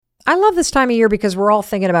I love this time of year because we're all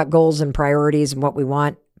thinking about goals and priorities and what we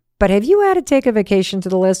want. But have you added take a vacation to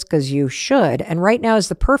the list? Because you should. And right now is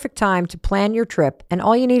the perfect time to plan your trip. And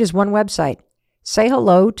all you need is one website. Say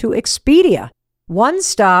hello to Expedia.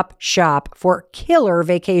 One-stop shop for killer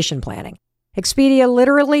vacation planning. Expedia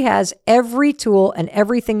literally has every tool and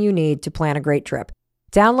everything you need to plan a great trip.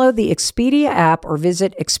 Download the Expedia app or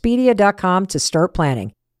visit Expedia.com to start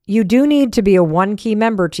planning. You do need to be a One-Key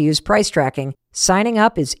member to use price tracking. Signing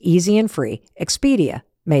up is easy and free. Expedia,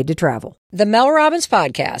 made to travel. The Mel Robbins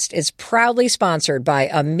podcast is proudly sponsored by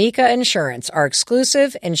Amica Insurance, our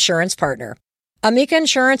exclusive insurance partner. Amica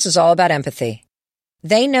Insurance is all about empathy.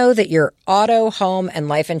 They know that your auto, home, and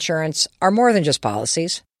life insurance are more than just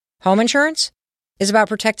policies. Home insurance is about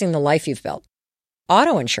protecting the life you've built.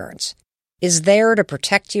 Auto insurance is there to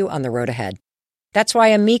protect you on the road ahead. That's why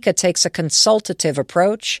Amica takes a consultative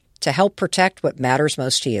approach to help protect what matters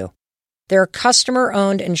most to you. They're a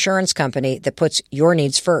customer-owned insurance company that puts your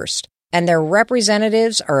needs first, and their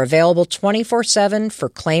representatives are available 24/7 for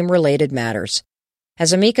claim-related matters.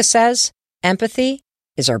 As Amica says, empathy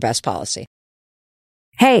is our best policy.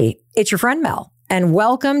 Hey, it's your friend Mel, and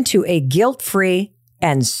welcome to a guilt-free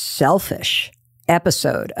and selfish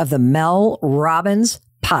episode of the Mel Robbins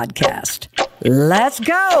podcast. Let's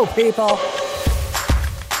go, people.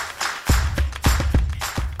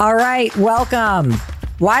 All right, welcome.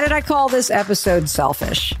 Why did I call this episode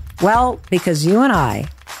selfish? Well, because you and I,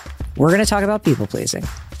 we're going to talk about people pleasing.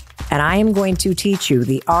 And I am going to teach you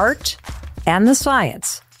the art and the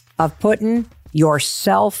science of putting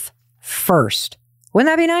yourself first.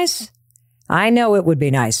 Wouldn't that be nice? I know it would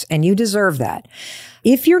be nice, and you deserve that.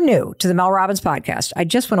 If you're new to the Mel Robbins podcast, I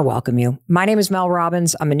just want to welcome you. My name is Mel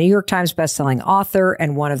Robbins. I'm a New York Times bestselling author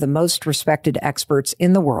and one of the most respected experts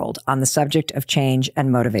in the world on the subject of change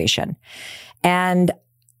and motivation. And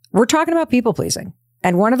we're talking about people pleasing.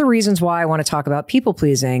 And one of the reasons why I want to talk about people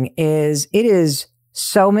pleasing is it is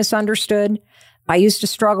so misunderstood. I used to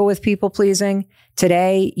struggle with people pleasing.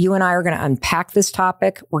 Today, you and I are going to unpack this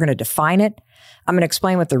topic. We're going to define it. I'm going to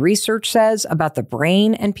explain what the research says about the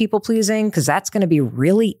brain and people pleasing, because that's going to be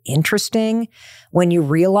really interesting when you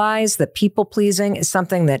realize that people pleasing is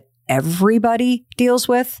something that everybody deals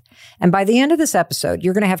with. And by the end of this episode,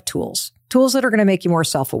 you're going to have tools that are going to make you more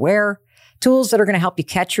self-aware, tools that are going to help you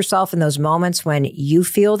catch yourself in those moments when you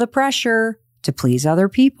feel the pressure to please other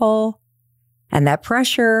people. And that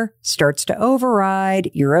pressure starts to override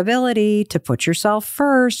your ability to put yourself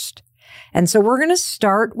first. And so we're going to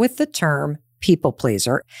start with the term people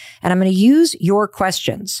pleaser. And I'm going to use your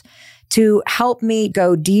questions to help me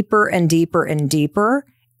go deeper and deeper and deeper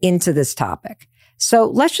into this topic. So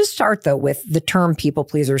let's just start, though, with the term people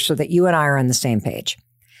pleaser so that you and I are on the same page.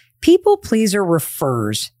 People pleaser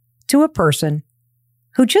refers to a person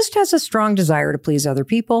who just has a strong desire to please other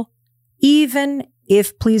people, even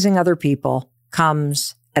if pleasing other people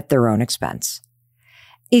comes at their own expense.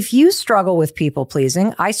 If you struggle with people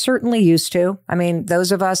pleasing, I certainly used to. I mean,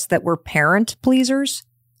 those of us that were parent pleasers,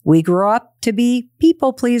 we grew up to be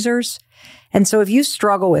people pleasers. And so if you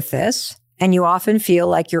struggle with this and you often feel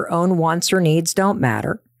like your own wants or needs don't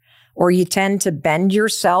matter, or you tend to bend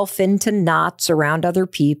yourself into knots around other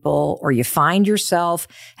people, or you find yourself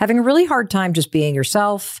having a really hard time just being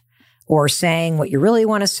yourself or saying what you really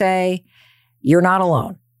want to say, you're not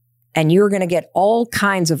alone. And you're going to get all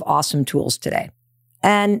kinds of awesome tools today.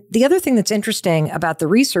 And the other thing that's interesting about the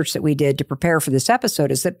research that we did to prepare for this episode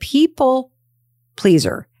is that people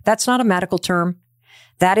pleaser, that's not a medical term.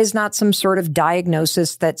 That is not some sort of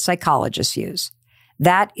diagnosis that psychologists use.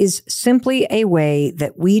 That is simply a way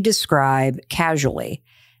that we describe casually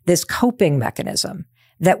this coping mechanism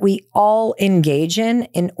that we all engage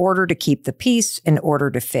in order to keep the peace, in order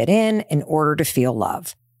to fit in order to feel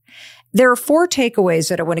love. There are 4 takeaways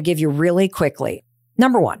that I want to give you really quickly.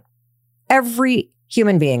 Number 1, every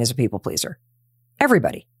human being is a people pleaser.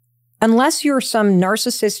 Everybody. Unless you're some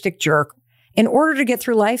narcissistic jerk, in order to get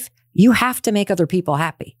through life, you have to make other people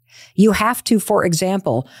happy. You have to, for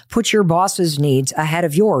example, put your boss's needs ahead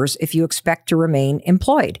of yours if you expect to remain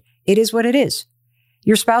employed. It is what it is.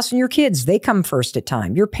 Your spouse and your kids, they come first at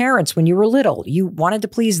time. Your parents, when you were little, you wanted to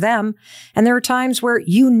please them. And there are times where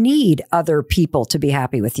you need other people to be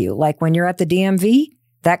happy with you. Like when you're at the DMV,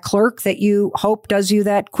 that clerk that you hope does you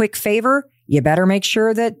that quick favor, you better make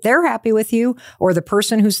sure that they're happy with you. Or the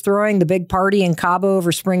person who's throwing the big party in Cabo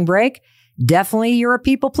over spring break, definitely you're a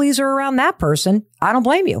people pleaser around that person. I don't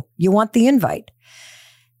blame you. You want the invite.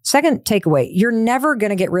 Second takeaway, you're never going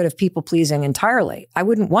to get rid of people pleasing entirely. I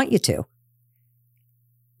wouldn't want you to.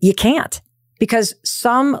 You can't, because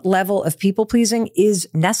some level of people pleasing is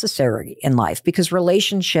necessary in life because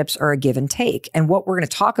relationships are a give and take. And what we're going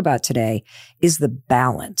to talk about today is the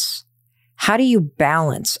balance. How do you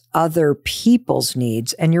balance other people's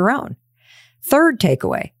needs and your own? Third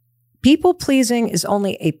takeaway, people pleasing is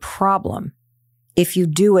only a problem if you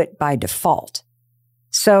do it by default.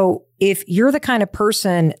 So if you're the kind of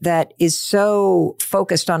person that is so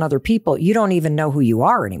focused on other people, you don't even know who you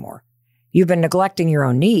are anymore. You've been neglecting your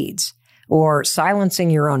own needs or silencing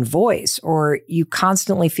your own voice, or you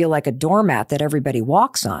constantly feel like a doormat that everybody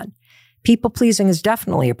walks on. People pleasing is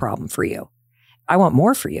definitely a problem for you. I want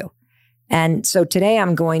more for you. And so today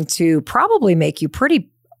I'm going to probably make you pretty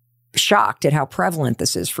shocked at how prevalent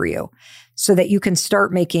this is for you so that you can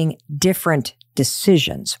start making different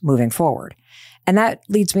decisions moving forward. And that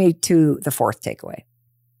leads me to the fourth takeaway.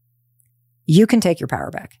 You can take your power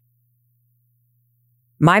back.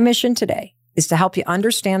 My mission today is to help you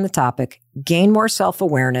understand the topic, gain more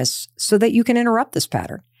self-awareness so that you can interrupt this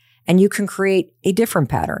pattern and you can create a different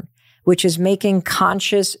pattern, which is making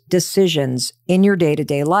conscious decisions in your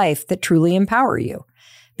day-to-day life that truly empower you.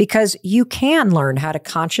 Because you can learn how to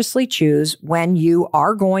consciously choose when you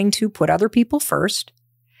are going to put other people first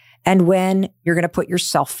and when you're going to put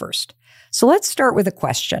yourself first. So let's start with a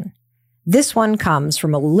question. This one comes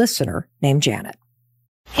from a listener named Janet.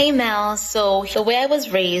 Hey, Mel. So the way I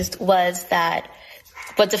was raised was that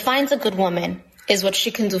what defines a good woman is what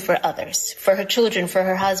she can do for others, for her children, for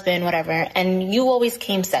her husband, whatever. And you always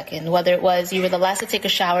came second, whether it was you were the last to take a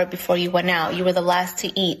shower before you went out, you were the last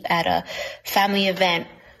to eat at a family event.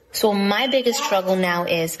 So my biggest struggle now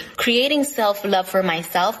is creating self-love for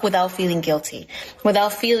myself without feeling guilty,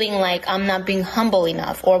 without feeling like I'm not being humble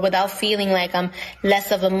enough, or without feeling like I'm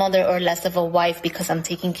less of a mother or less of a wife because I'm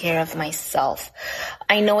taking care of myself.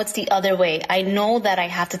 I know it's the other way. I know that I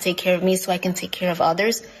have to take care of me so I can take care of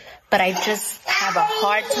others, but I just have a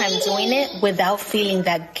hard time doing it without feeling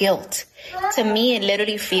that guilt. To me, it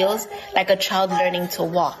literally feels like a child learning to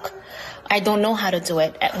walk. I don't know how to do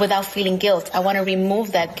it without feeling guilt. I want to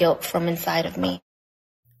remove that guilt from inside of me.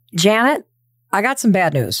 Janet, I got some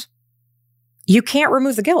bad news. You can't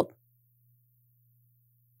remove the guilt.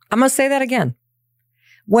 I'm going to say that again.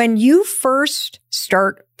 When you first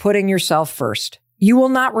start putting yourself first, you will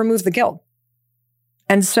not remove the guilt.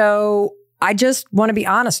 And so I just want to be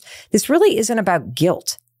honest. This really isn't about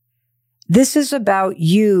guilt. This is about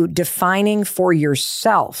you defining for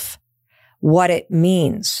yourself what it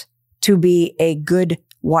means to be a good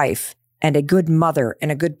wife and a good mother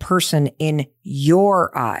and a good person in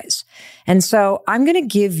your eyes. And so I'm going to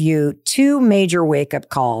give you two major wake-up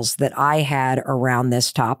calls that I had around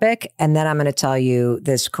this topic, and then I'm going to tell you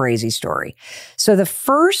this crazy story. So the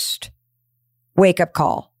first wake-up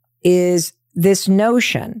call is this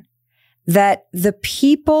notion that the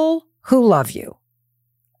people who love you,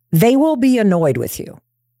 they will be annoyed with you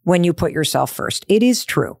when you put yourself first. It is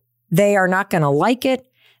true. They are not going to like it.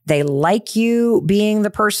 They like you being the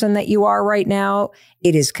person that you are right now.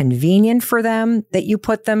 It is convenient for them that you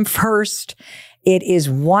put them first. It is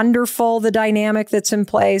wonderful, the dynamic that's in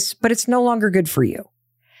place, but it's no longer good for you.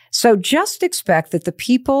 So just expect that the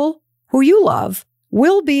people who you love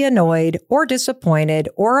will be annoyed or disappointed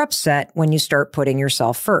or upset when you start putting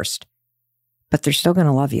yourself first. But they're still going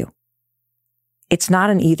to love you. It's not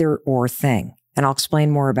an either or thing, and I'll explain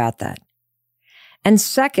more about that. And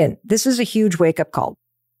second, this is a huge wake-up call.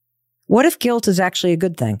 What if guilt is actually a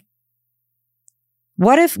good thing?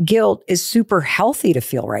 What if guilt is super healthy to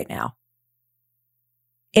feel right now?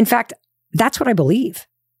 In fact, that's what I believe.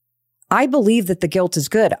 I believe that the guilt is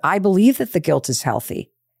good. I believe that the guilt is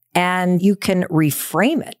healthy, and you can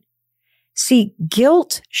reframe it. See,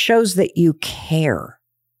 guilt shows that you care.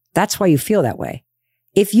 That's why you feel that way.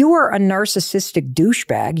 If you were a narcissistic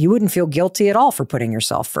douchebag, you wouldn't feel guilty at all for putting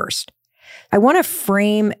yourself first. I want to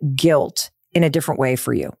frame guilt in a different way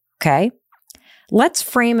for you. Okay, let's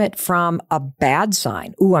frame it from a bad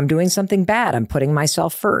sign. Ooh, I'm doing something bad. I'm putting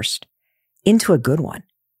myself first into a good one.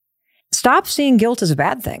 Stop seeing guilt as a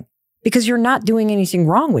bad thing because you're not doing anything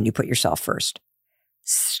wrong when you put yourself first.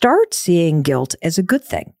 Start seeing guilt as a good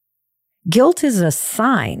thing. Guilt is a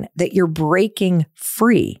sign that you're breaking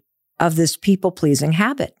free of this people-pleasing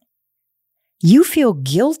habit. You feel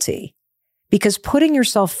guilty because putting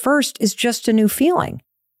yourself first is just a new feeling.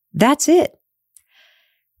 That's it.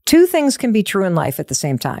 Two things can be true in life at the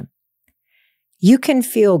same time. You can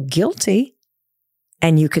feel guilty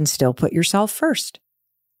and you can still put yourself first.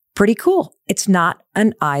 Pretty cool. It's not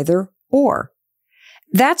an either or.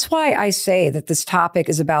 That's why I say that this topic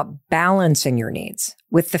is about balancing your needs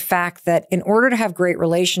with the fact that in order to have great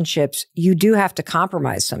relationships, you do have to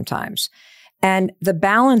compromise sometimes. And the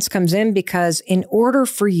balance comes in because in order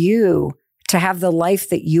for you to have the life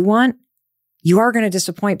that you want, you are going to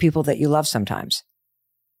disappoint people that you love sometimes.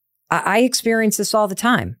 I experience this all the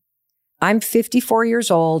time. I'm 54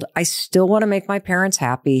 years old. I still want to make my parents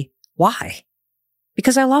happy. Why?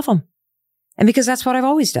 Because I love them. And because that's what I've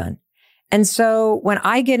always done. And so when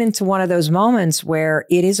I get into one of those moments where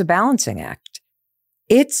it is a balancing act,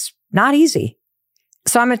 it's not easy.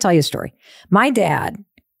 So I'm going to tell you a story. My dad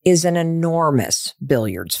is an enormous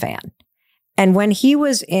billiards fan. And when he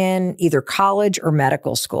was in either college or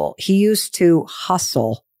medical school, he used to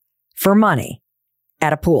hustle for money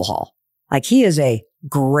at a pool hall. Like, he is a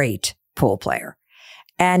great pool player.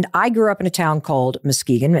 And I grew up in a town called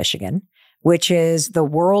Muskegon, Michigan, which is the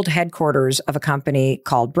world headquarters of a company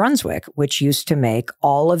called Brunswick, which used to make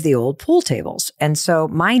all of the old pool tables. And so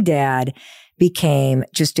my dad became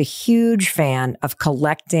just a huge fan of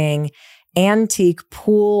collecting antique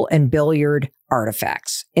pool and billiard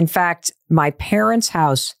artifacts. In fact, my parents'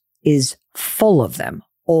 house is full of them.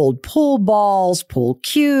 Old pool balls, pool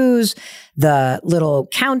cues, the little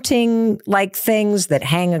counting like things that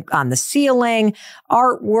hang on the ceiling,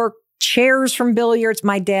 artwork, chairs from billiards.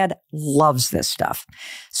 My dad loves this stuff.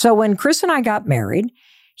 So when Chris and I got married,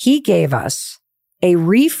 he gave us a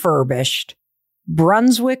refurbished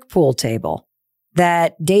Brunswick pool table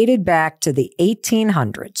that dated back to the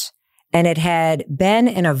 1800s. And it had been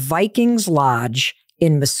in a Vikings lodge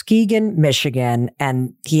in Muskegon, Michigan.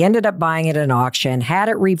 And he ended up buying it at an auction, had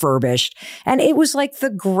it refurbished. And it was like the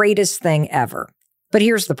greatest thing ever. But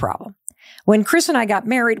here's the problem. When Chris and I got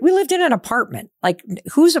married, we lived in an apartment. Like,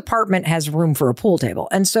 whose apartment has room for a pool table?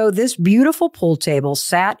 And so this beautiful pool table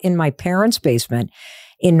sat in my parents' basement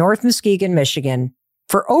in North Muskegon, Michigan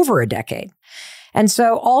for over a decade. And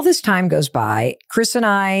so all this time goes by. Chris and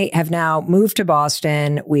I have now moved to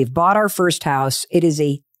Boston. We've bought our first house. It is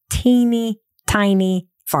a teeny, tiny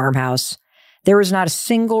farmhouse. There was not a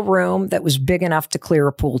single room that was big enough to clear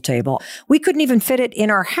a pool table. We couldn't even fit it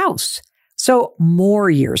in our house. So more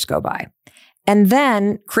years go by. And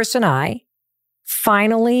then Chris and I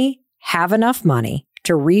finally have enough money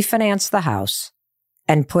to refinance the house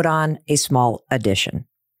and put on a small addition.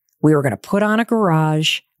 We were going to put on a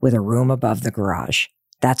garage with a room above the garage.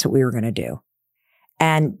 That's what we were going to do.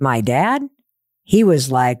 And my dad, he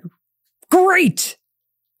was like, great.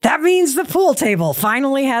 That means the pool table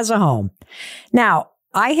finally has a home. Now,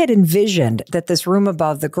 I had envisioned that this room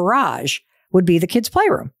above the garage would be the kids'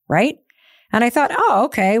 playroom, right? And I thought, oh,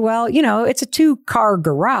 okay, well, it's a 2-car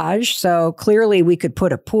garage. So clearly we could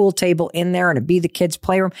put a pool table in there and it'd be the kids'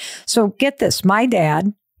 playroom. So get this, my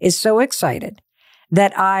dad is so excited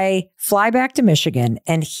that I fly back to Michigan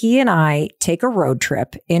and he and I take a road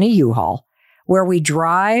trip in a U-Haul where we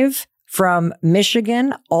drive from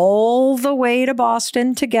Michigan all the way to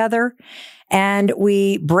Boston together. And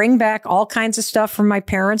we bring back all kinds of stuff from my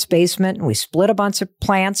parents' basement. And we split a bunch of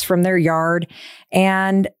plants from their yard.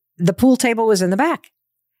 And the pool table was in the back.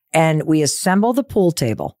 And we assemble the pool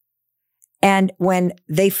table. And when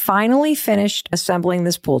they finally finished assembling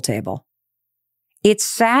this pool table, it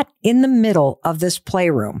sat in the middle of this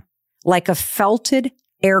playroom like a felted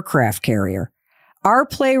aircraft carrier. Our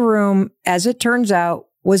playroom, as it turns out,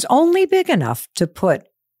 was only big enough to put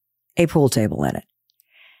a pool table in it.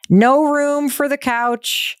 No room for the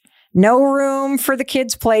couch, no room for the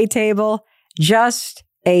kids' play table, just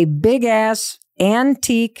a big-ass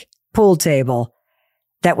antique pool table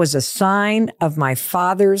that was a sign of my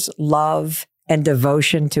father's love and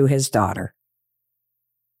devotion to his daughter.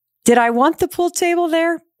 Did I want the pool table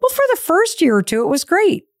there? Well, for the first year or two, it was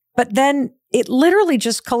great. But then it literally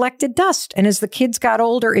just collected dust. And as the kids got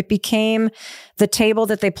older, it became the table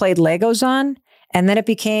that they played Legos on. And then it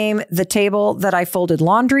became the table that I folded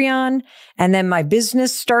laundry on. And then my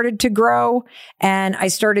business started to grow. And I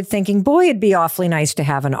started thinking, boy, it'd be awfully nice to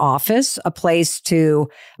have an office, a place to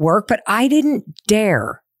work. But I didn't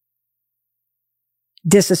dare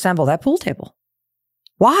disassemble that pool table.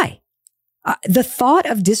 Why? The thought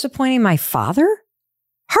of disappointing my father?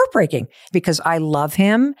 Heartbreaking, because I love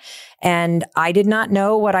him and I did not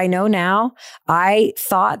know what I know now. I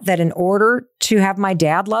thought that in order to have my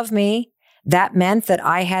dad love me, that meant that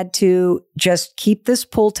I had to just keep this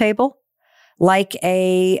pool table like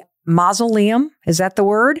a mausoleum. Is that the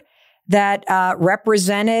word? That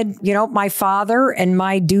represented, my father and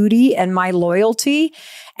my duty and my loyalty.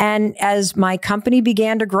 And as my company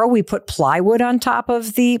began to grow, we put plywood on top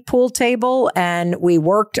of the pool table and we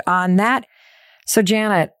worked on that. So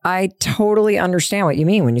Janet, I totally understand what you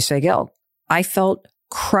mean when you say guilt. I felt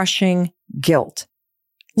crushing guilt,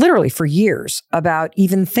 literally for years, about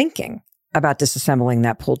even thinking about disassembling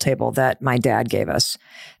that pool table that my dad gave us.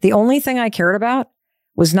 The only thing I cared about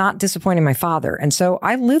was not disappointing my father. And so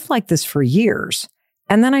I lived like this for years.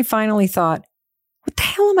 And then I finally thought, what the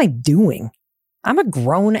hell am I doing? I'm a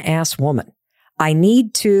grown-ass woman. I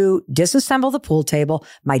need to disassemble the pool table.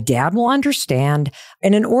 My dad will understand.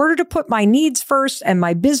 And in order to put my needs first and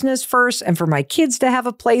my business first and for my kids to have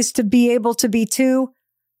a place to be able to be too,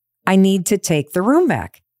 I need to take the room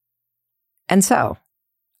back. And so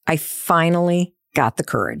I finally got the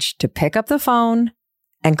courage to pick up the phone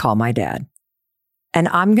and call my dad. And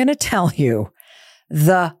I'm going to tell you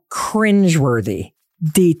the cringeworthy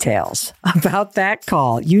details about that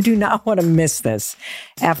call. You do not want to miss this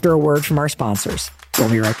after a word from our sponsors. We'll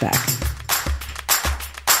be right back.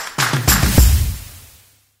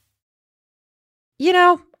 You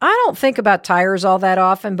know, I don't think about tires all that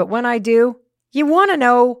often, but when I do, you want to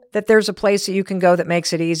know that there's a place that you can go that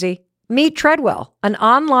makes it easy. Meet Treadwell, an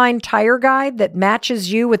online tire guide that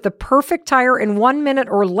matches you with the perfect tire in 1 minute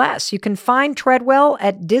or less. You can find Treadwell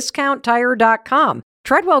at discounttire.com.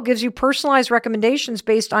 Treadwell gives you personalized recommendations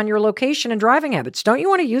based on your location and driving habits. Don't you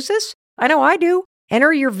want to use this? I know I do.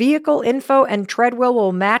 Enter your vehicle info and Treadwell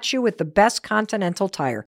will match you with the best Continental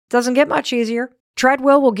tire. Doesn't get much easier.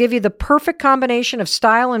 Treadwell will give you the perfect combination of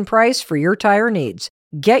style and price for your tire needs.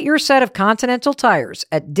 Get your set of Continental tires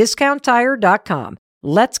at discounttire.com.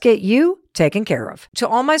 Let's get you taken care of. To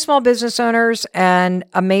all my small business owners and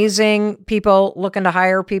amazing people looking to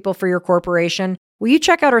hire people for your corporation, will you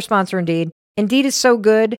check out our sponsor, Indeed? Indeed is so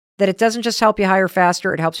good that it doesn't just help you hire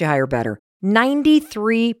faster, it helps you hire better.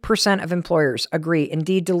 93% of employers agree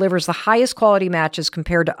Indeed delivers the highest quality matches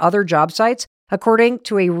compared to other job sites, according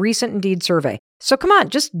to a recent Indeed survey. So come on,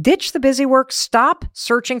 just ditch the busy work, stop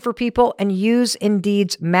searching for people, and use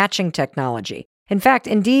Indeed's matching technology. In fact,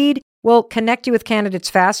 Indeed will connect you with candidates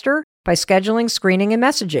faster by scheduling, screening, and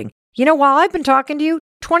messaging. You know, while I've been talking to you,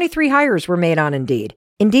 23 hires were made on Indeed.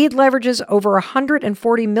 Indeed leverages over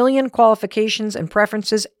 140 million qualifications and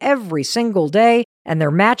preferences every single day, and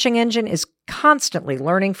their matching engine is constantly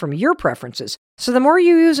learning from your preferences. So the more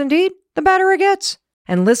you use Indeed, the better it gets.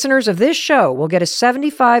 And listeners of this show will get a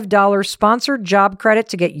 $75 sponsored job credit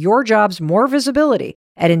to get your jobs more visibility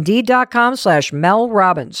at Indeed.com/Mel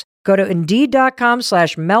Robbins. Go to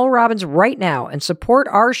Indeed.com/Mel Robbins right now and support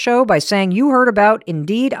our show by saying you heard about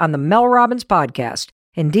Indeed on the Mel Robbins podcast.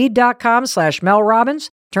 Indeed.com/Mel Robbins.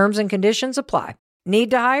 Terms and conditions apply.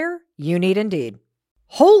 Need to hire? You need Indeed.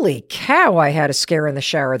 Holy cow, I had a scare in the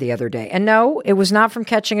shower the other day. And no, it was not from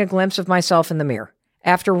catching a glimpse of myself in the mirror.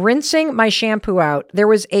 After rinsing my shampoo out, there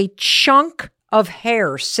was a chunk of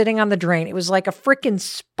hair sitting on the drain. It was like a freaking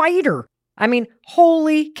spider. I mean,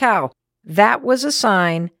 holy cow. That was a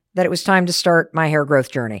sign that it was time to start my hair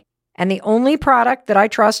growth journey. And the only product that I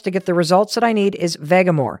trust to get the results that I need is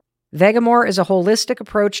Vegamour. Vegamour is a holistic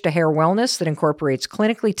approach to hair wellness that incorporates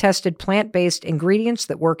clinically tested plant-based ingredients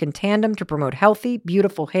that work in tandem to promote healthy,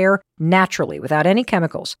 beautiful hair naturally without any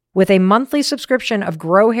chemicals. With a monthly subscription of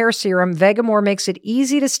Grow Hair Serum, Vegamour makes it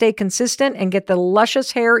easy to stay consistent and get the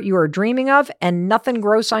luscious hair you are dreaming of and nothing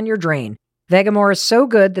gross on your drain. Vegamour is so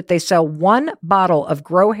good that they sell 1 bottle of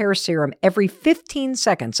Grow Hair Serum every 15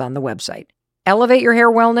 seconds on the website. Elevate your hair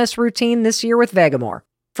wellness routine this year with Vegamour.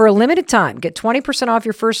 For a limited time, get 20% off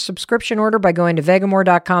your first subscription order by going to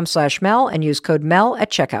Vegamour.com/Mel and use code MEL at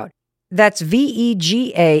checkout. That's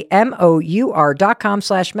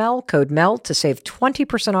Vegamour.com/Mel, code MEL to save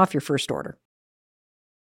 20% off your first order.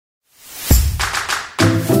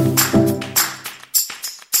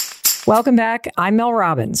 Welcome back. I'm Mel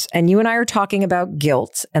Robbins, and you and I are talking about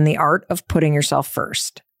guilt and the art of putting yourself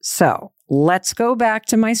first. So let's go back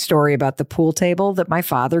to my story about the pool table that my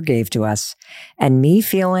father gave to us and me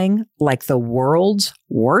feeling like the world's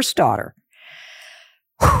worst daughter.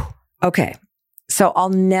 Whew. Okay, so I'll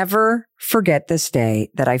never forget this day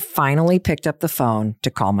that I finally picked up the phone to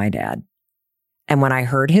call my dad. And when I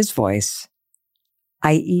heard his voice,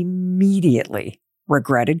 I immediately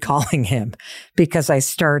regretted calling him because I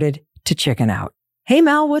started to chicken out. Hey,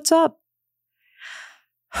 Mel, what's up?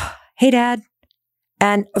 Hey, Dad.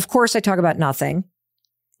 And of course, I talk about nothing.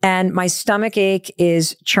 And my stomach ache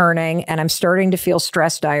is churning and I'm starting to feel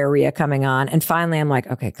stress diarrhea coming on. And finally, I'm like,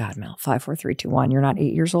 okay, God, Mel, 5, 4, 3, 2, 1. You're not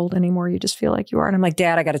 8 years old anymore. You just feel like you are. And I'm like,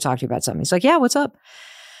 Dad, I got to talk to you about something. He's like, yeah, what's up?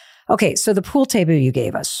 Okay, so the pool table you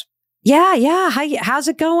gave us. Yeah. How's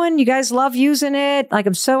it going? You guys love using it. Like,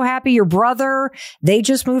 I'm so happy. Your brother, they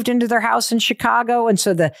just moved into their house in Chicago. And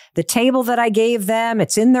so the table that I gave them,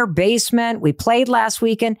 it's in their basement. We played last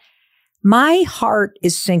weekend. My heart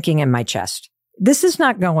is sinking in my chest. This is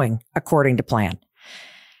not going according to plan.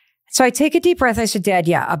 So I take a deep breath. I said, Dad,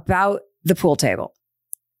 yeah, about the pool table.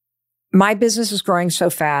 my business is growing so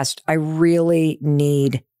fast. I really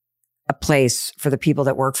need a place for the people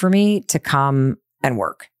that work for me to come and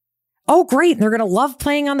work. Oh, great. And they're going to love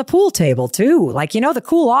playing on the pool table too. Like, the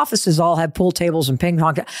cool offices all have pool tables and ping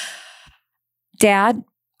pong. Dad,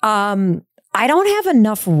 I don't have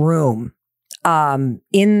enough room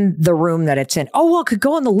in the room that it's in. Oh, well, it could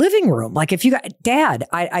go in the living room. Like if you got, Dad,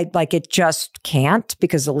 I like it just can't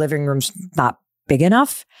because the living room's not big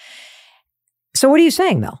enough. So what are you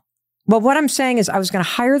saying, Mel? Well, what I'm saying is I was going to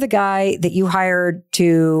hire the guy that you hired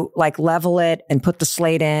to like level it and put the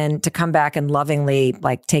slate in to come back and lovingly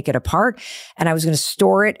like take it apart. And I was going to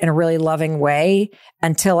store it in a really loving way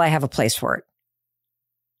until I have a place for it.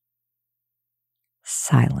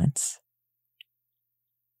 Silence.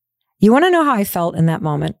 You want to know how I felt in that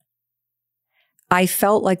moment? I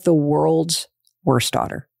felt like the world's worst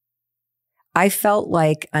daughter. I felt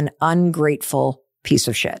like an ungrateful piece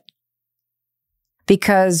of shit.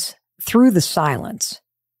 Because through the silence,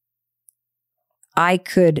 I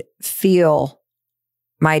could feel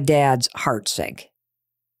my dad's heart sink.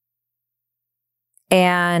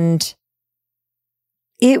 And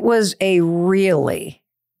it was a really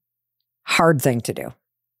hard thing to do.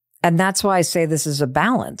 And that's why I say this is a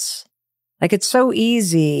balance. Like it's so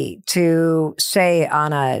easy to say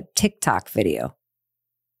on a TikTok video,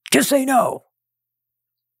 just say no.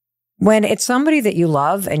 When it's somebody that you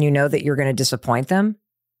love and you know that you're going to disappoint them,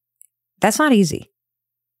 that's not easy.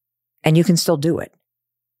 And you can still do it.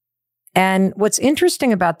 And what's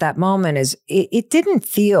interesting about that moment is it didn't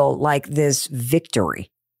feel like this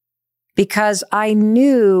victory because I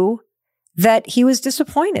knew that he was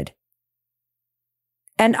disappointed.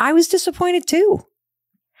 And I was disappointed too.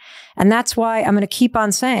 And that's why I'm going to keep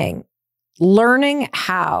on saying, learning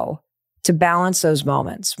how to balance those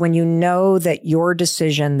moments when you know that your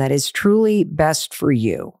decision that is truly best for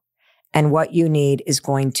you and what you need is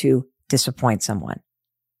going to disappoint someone.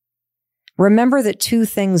 Remember that two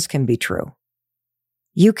things can be true.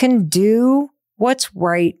 You can do what's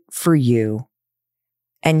right for you,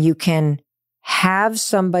 and you can have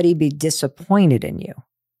somebody be disappointed in you.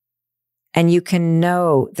 And you can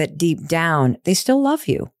know that deep down, they still love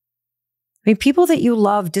you. I mean, people that you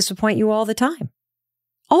love disappoint you all the time.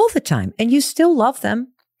 All the time. And you still love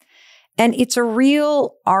them. And it's a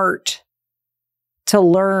real art to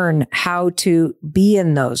learn how to be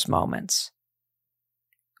in those moments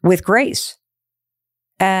with grace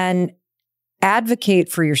and advocate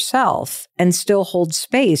for yourself and still hold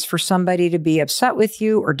space for somebody to be upset with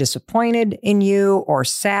you or disappointed in you or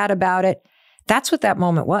sad about it. That's what that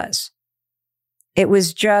moment was. It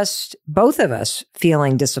was just both of us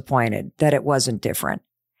feeling disappointed that it wasn't different.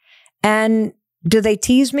 And do they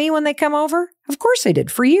tease me when they come over? Of course they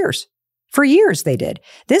did, for years. For years they did.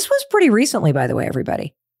 This was pretty recently, by the way,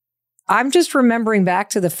 everybody. I'm just remembering back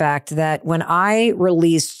to the fact that when I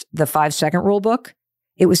released the 5-Second Rule book,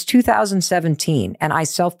 it was 2017, and I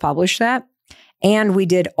self-published that, and we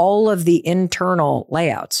did all of the internal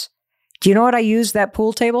layouts. Do you know what I used that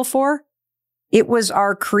pool table for? It was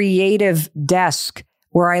our creative desk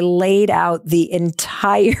where I laid out the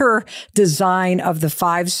entire design of the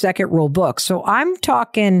 5-Second Rule book. So I'm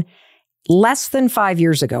talking less than 5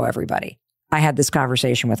 years ago, everybody. I had this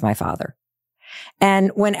conversation with my father.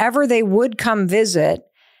 And whenever they would come visit,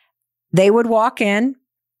 they would walk in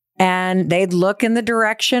and they'd look in the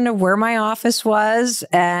direction of where my office was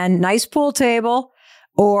and nice pool table.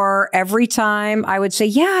 Or every time I would say,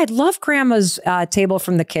 yeah, I'd love grandma's table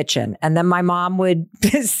from the kitchen. And then my mom would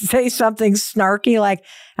say something snarky like,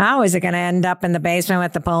 oh, is it going to end up in the basement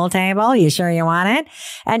with the pool table? You sure you want it?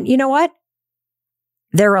 And you know what?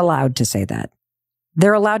 They're allowed to say that.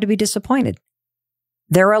 They're allowed to be disappointed.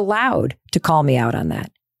 They're allowed to call me out on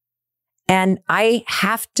that. And I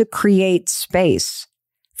have to create space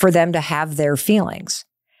for them to have their feelings.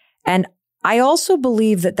 And I also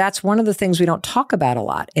believe that that's one of the things we don't talk about a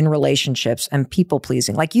lot in relationships and people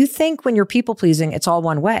pleasing. Like you think when you're people pleasing, it's all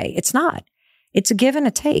one way. It's not. It's a give and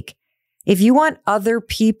a take. If you want other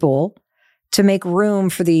people to make room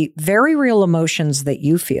for the very real emotions that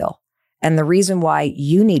you feel and the reason why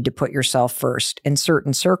you need to put yourself first in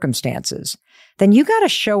certain circumstances, then you got to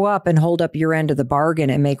show up and hold up your end of the bargain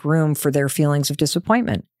and make room for their feelings of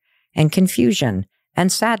disappointment and confusion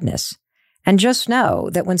and sadness. And just know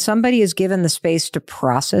that when somebody is given the space to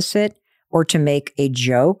process it or to make a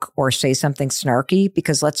joke or say something snarky,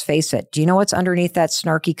 because let's face it, do you know what's underneath that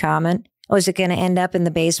snarky comment? Oh, is it going to end up in the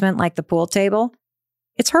basement like the pool table?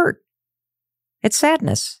 It's hurt. It's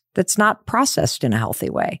sadness that's not processed in a healthy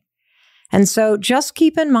way. And so just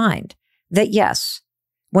keep in mind that yes,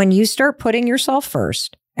 when you start putting yourself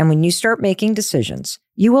first and when you start making decisions,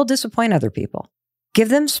 you will disappoint other people. Give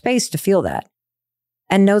them space to feel that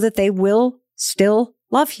and know that they will still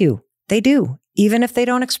love you. They do, even if they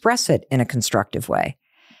don't express it in a constructive way.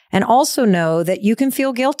 And also know that you can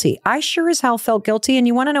feel guilty. I sure as hell felt guilty. And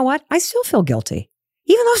you want to know what? I still feel guilty,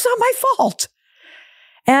 even though it's not my fault.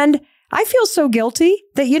 And I feel so guilty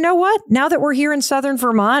that, you know what? Now that we're here in Southern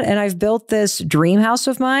Vermont and I've built this dream house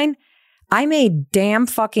of mine, I made damn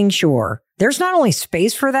fucking sure there's not only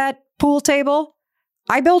space for that pool table,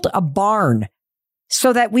 I built a barn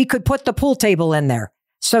so that we could put the pool table in there.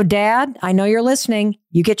 So Dad, I know you're listening.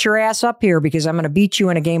 You get your ass up here because I'm going to beat you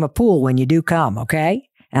in a game of pool when you do come, okay?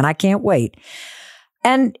 And I can't wait.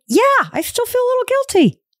 And yeah, I still feel a little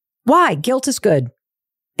guilty. Why? Guilt is good.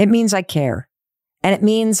 It means I care. And it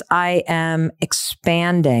means I am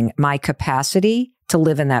expanding my capacity to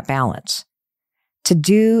live in that balance, to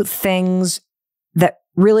do things that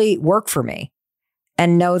really work for me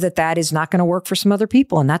and know that that is not going to work for some other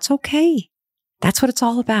people. And that's okay. That's what it's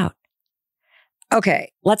all about.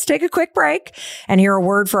 Okay, let's take a quick break and hear a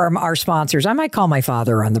word from our sponsors. I might call my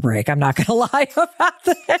father on the break. I'm not going to lie about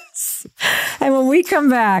this. And when we come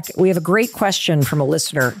back, we have a great question from a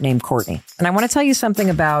listener named Courtney. And I want to tell you something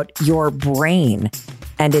about your brain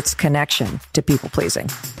and its connection to people pleasing.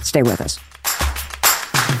 Stay with us.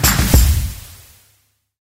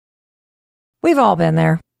 We've all been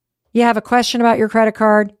there. You have a question about your credit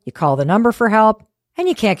card, you call the number for help, and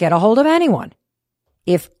you can't get a hold of anyone.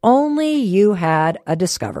 If only you had a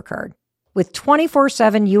Discover card. With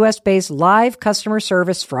 24/7 US-based live customer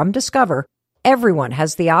service from Discover, everyone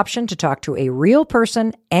has the option to talk to a real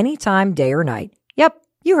person anytime, day or night. Yep,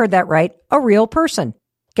 you heard that right, a real person.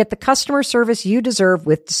 Get the customer service you deserve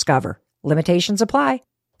with Discover. Limitations apply.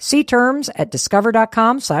 See terms at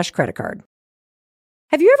discover.com/creditcard.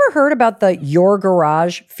 Have you ever heard about the Your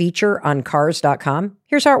Garage feature on Cars.com?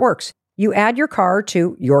 Here's how it works. You add your car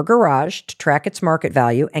to Your Garage to track its market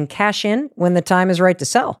value and cash in when the time is right to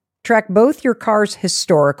sell. Track both your car's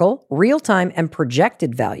historical, real-time, and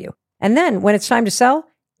projected value. And then, when it's time to sell,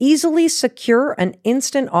 easily secure an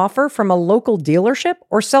instant offer from a local dealership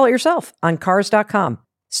or sell it yourself on Cars.com.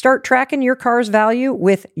 Start tracking your car's value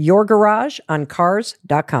with Your Garage on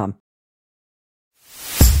Cars.com.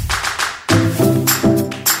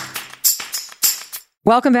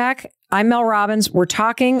 Welcome back. I'm Mel Robbins. We're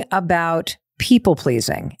talking about people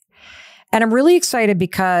pleasing. And I'm really excited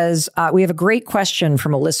because we have a great question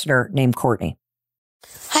from a listener named Courtney.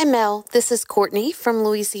 Hi, Mel. This is Courtney from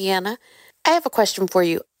Louisiana. I have a question for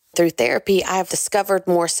you. Through therapy, I have discovered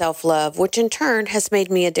more self-love, which in turn has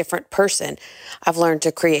made me a different person. I've learned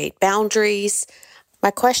to create boundaries.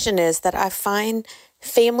 My question is that I find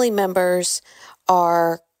family members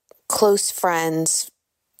are close friends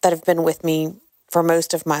that have been with me for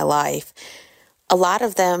most of my life. A lot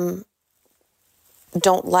of them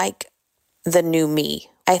don't like the new me.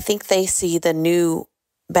 I think they see the new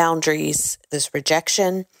boundaries as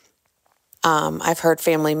rejection. I've heard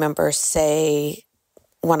family members say,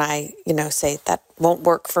 when I, say that won't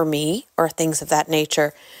work for me or things of that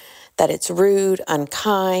nature, that it's rude,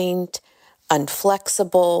 unkind,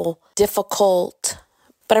 unflexible, difficult.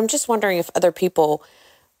 But I'm just wondering if other people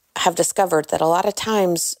have discovered that a lot of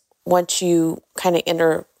times once you kind of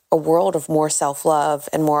enter a world of more self-love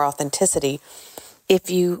and more authenticity, if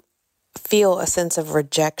you feel a sense of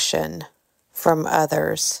rejection from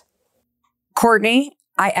others. Courtney,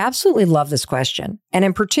 I absolutely love this question. And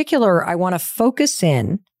in particular, I want to focus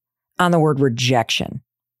in on the word rejection.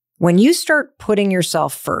 When you start putting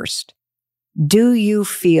yourself first, do you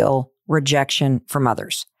feel rejection from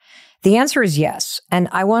others? The answer is yes. And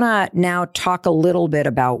I want to now talk a little bit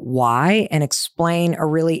about why and explain a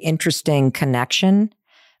really interesting connection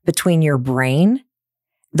between your brain,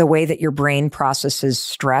 the way that your brain processes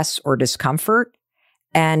stress or discomfort,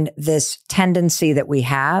 and this tendency that we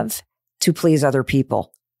have to please other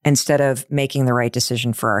people instead of making the right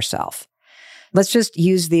decision for ourselves. Let's just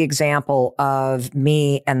use the example of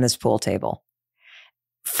me and this pool table.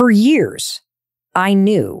 For years, I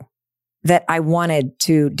knew that I wanted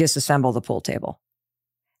to disassemble the pool table.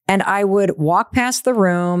 And I would walk past the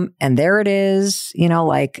room and there it is,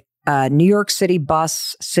 like a New York City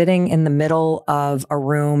bus sitting in the middle of a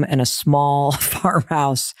room in a small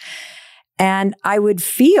farmhouse. And I would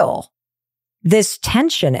feel this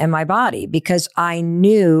tension in my body because I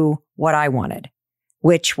knew what I wanted,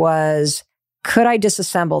 which was, could I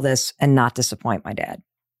disassemble this and not disappoint my dad?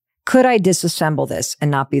 Could I disassemble this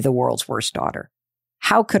and not be the world's worst daughter?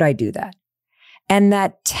 How could I do that? And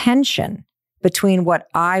that tension between what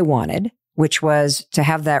I wanted, which was to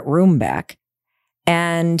have that room back,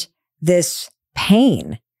 and this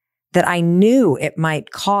pain that I knew it might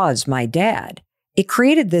cause my dad it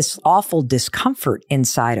created this awful discomfort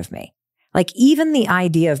inside of me. Like even the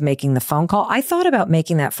idea of making the phone call, I thought about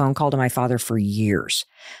making that phone call to my father for years.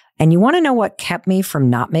 And you want to know what kept me from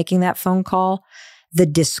not making that phone call? The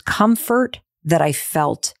discomfort that I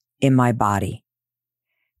felt in my body.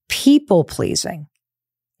 People pleasing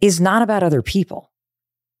is not about other people.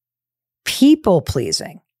 People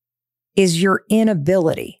pleasing is your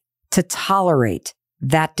inability to tolerate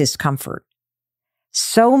that discomfort.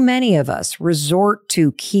 So many of us resort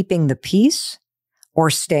to keeping the peace or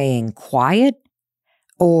staying quiet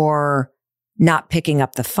or not picking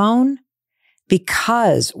up the phone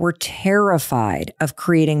because we're terrified of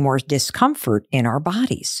creating more discomfort in our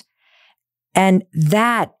bodies. And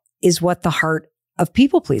that is what the heart of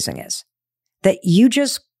people pleasing is, that you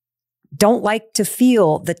just don't like to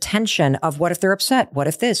feel the tension of what if they're upset? What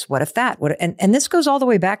if this? What if that? And this goes all the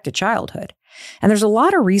way back to childhood. And there's a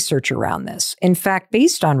lot of research around this. In fact,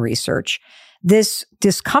 based on research, this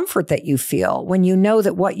discomfort that you feel when you know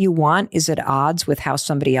that what you want is at odds with how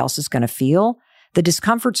somebody else is going to feel, the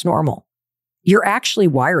discomfort's normal. You're actually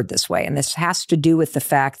wired this way. And this has to do with the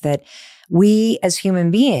fact that we as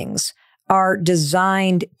human beings are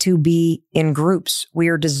designed to be in groups. We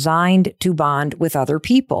are designed to bond with other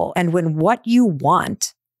people. And when what you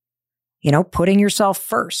want, putting yourself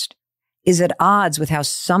first, is at odds with how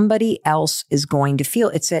somebody else is going to feel,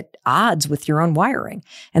 it's at odds with your own wiring.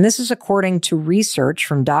 And this is according to research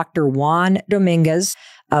from Dr. Juan Dominguez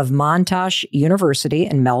of Monash University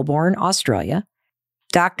in Melbourne, Australia.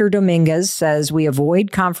 Dr. Dominguez says we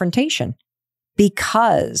avoid confrontation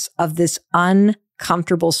because of this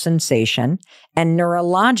uncomfortable sensation, and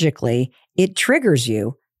neurologically, it triggers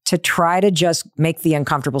you to try to just make the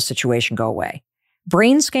uncomfortable situation go away.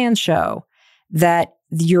 Brain scans show that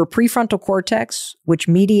your prefrontal cortex, which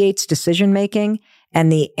mediates decision-making,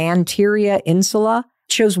 and the anterior insula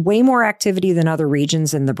shows way more activity than other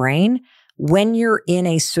regions in the brain when you're in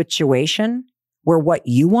a situation where what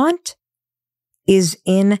you want is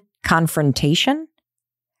in confrontation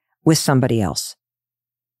with somebody else.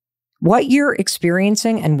 What you're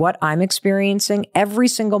experiencing and what I'm experiencing every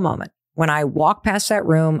single moment. When I walk past that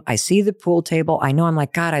room, I see the pool table. I know I'm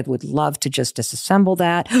like, God, I would love to just disassemble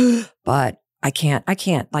that, but I can't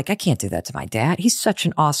do that to my dad. He's such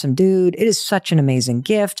an awesome dude. It is such an amazing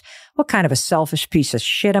gift. What kind of a selfish piece of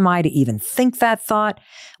shit am I to even think that thought?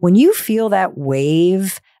 When you feel that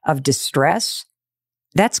wave of distress,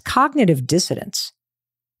 that's cognitive dissonance.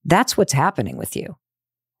 That's what's happening with you.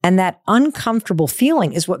 And that uncomfortable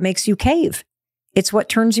feeling is what makes you cave. It's what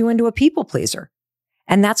turns you into a people pleaser.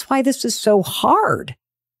 And that's why this is so hard.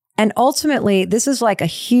 And ultimately, this is like a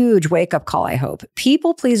huge wake-up call, I hope.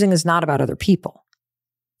 People pleasing is not about other people.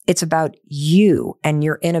 It's about you and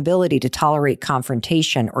your inability to tolerate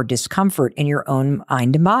confrontation or discomfort in your own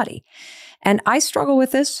mind and body. And I struggle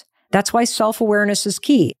with this. That's why self-awareness is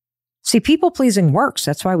key. See, people pleasing works.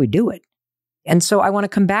 That's why we do it. And so I want to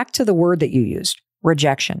come back to the word that you used,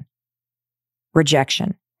 rejection.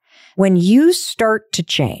 Rejection. When you start to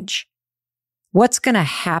change, what's going to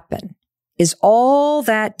happen is all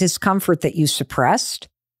that discomfort that you suppressed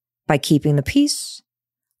by keeping the peace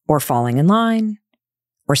or falling in line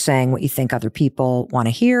or saying what you think other people want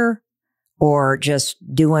to hear or just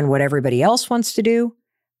doing what everybody else wants to do.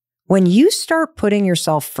 When you start putting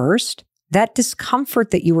yourself first, that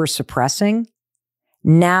discomfort that you were suppressing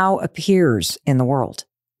now appears in the world.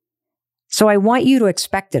 So I want you to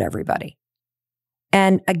expect it, everybody.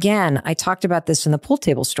 And again, I talked about this in the pool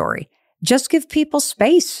table story. Just give people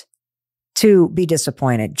space to be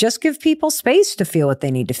disappointed. Just give people space to feel what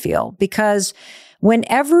they need to feel. Because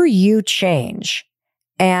whenever you change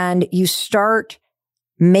and you start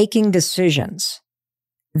making decisions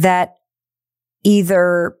that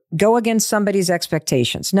either go against somebody's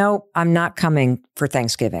expectations. No, I'm not coming for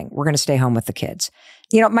Thanksgiving. We're going to stay home with the kids.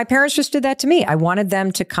 My parents just did that to me. I wanted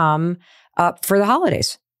them to come up for the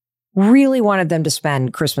holidays. Really wanted them to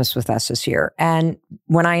spend Christmas with us this year. And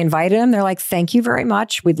when I invited them, they're like, thank you very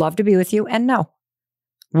much. We'd love to be with you. And no,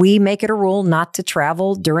 we make it a rule not to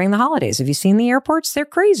travel during the holidays. Have you seen the airports? They're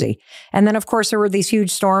crazy. And then, of course, there were these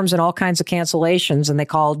huge storms and all kinds of cancellations. And they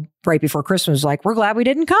called right before Christmas, like, we're glad we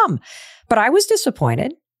didn't come. But I was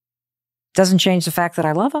disappointed. Doesn't change the fact that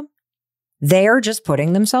I love them. They're just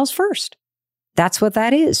putting themselves first. That's what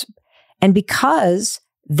that is. And because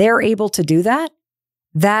they're able to do that,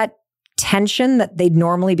 that tension that they'd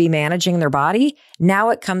normally be managing in their body, now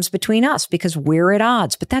it comes between us because we're at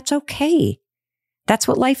odds. But that's okay. That's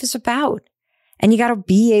what life is about. And you got to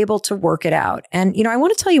be able to work it out. And, I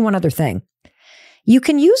want to tell you one other thing. You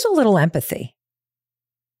can use a little empathy.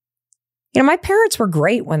 My parents were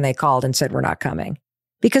great when they called and said, we're not coming.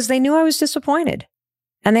 because they knew I was disappointed.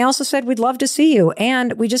 And they also said, we'd love to see you.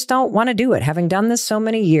 And we just don't want to do it. Having done this so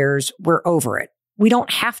many years, we're over it. We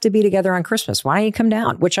don't have to be together on Christmas. Why don't you come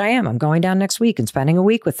down? Which I am. I'm going down next week and spending a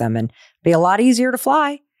week with them, and it'll be a lot easier to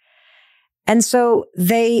fly. And so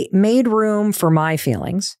they made room for my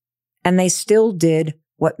feelings, and they still did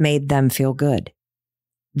what made them feel good.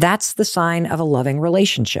 That's the sign of a loving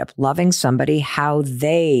relationship, loving somebody how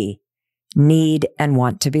they need and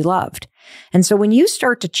want to be loved. And so when you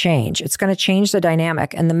start to change, it's going to change the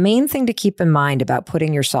dynamic. And the main thing to keep in mind about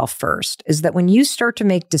putting yourself first is that when you start to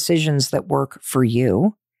make decisions that work for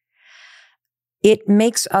you, it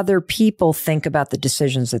makes other people think about the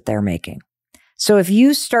decisions that they're making. So if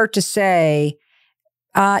you start to say,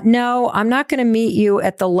 no, I'm not going to meet you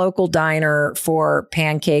at the local diner for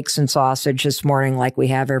pancakes and sausage this morning like we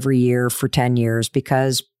have every year for 10 years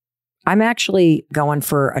because I'm actually going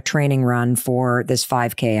for a training run for this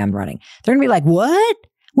 5K I'm running. They're going to be like, what?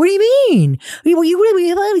 What do you mean? You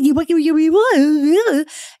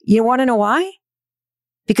want to know why?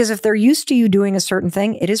 Because if they're used to you doing a certain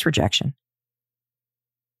thing, it is rejection.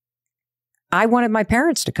 I wanted my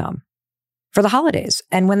parents to come for the holidays.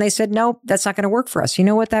 And when they said, no, that's not going to work for us. You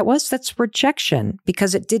know what that was? That's rejection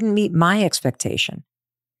because it didn't meet my expectation.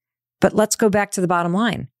 But let's go back to the bottom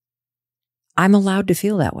line. I'm allowed to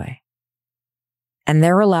feel that way. And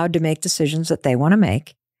they're allowed to make decisions that they want to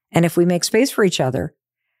make. And if we make space for each other,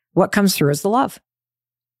 what comes through is the love.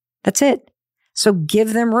 That's it. So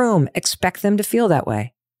give them room. Expect them to feel that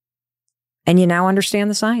way. And you now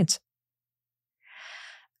understand the science.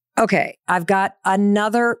 Okay, I've got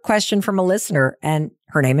another question from a listener, and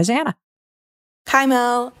her name is Anna. Hi,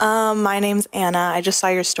 Mel. My name's Anna. I just saw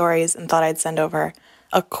your stories and thought I'd send over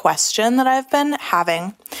a question that I've been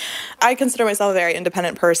having. I consider myself a very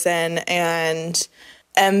independent person and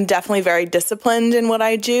am definitely very disciplined in what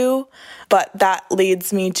I do, but that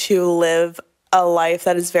leads me to live a life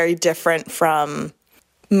that is very different from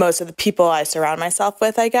most of the people I surround myself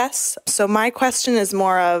with, I guess. So my question is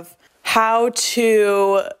more of how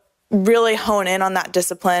to really hone in on that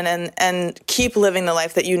discipline and keep living the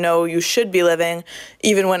life that you know you should be living,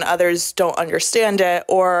 even when others don't understand it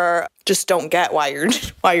or just don't get why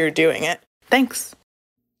you're doing it. Thanks.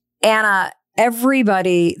 Anna,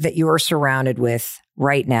 everybody that you are surrounded with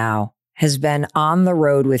right now has been on the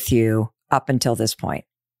road with you up until this point.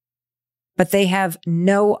 But they have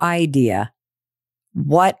no idea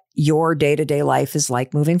what your day-to-day life is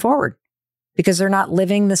like moving forward, because they're not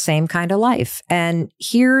living the same kind of life. And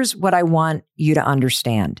here's what I want you to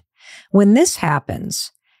understand. When this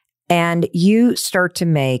happens and you start to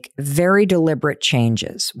make very deliberate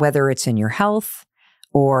changes, whether it's in your health,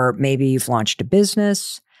 or maybe you've launched a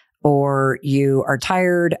business, or you are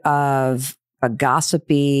tired of a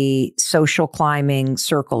gossipy social climbing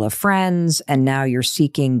circle of friends, and now you're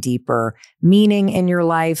seeking deeper meaning in your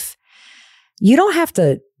life, you don't have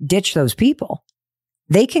to ditch those people.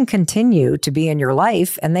 They can continue to be in your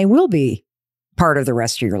life, and they will be part of the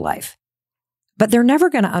rest of your life. But they're never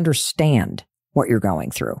going to understand what you're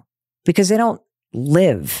going through because they don't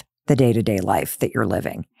live the day-to-day life that you're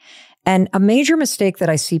living. And a major mistake that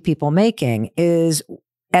I see people making is,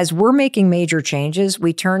 as we're making major changes,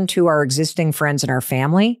 we turn to our existing friends and our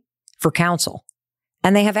family for counsel.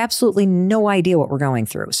 And they have absolutely no idea what we're going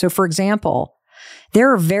through. So, for example,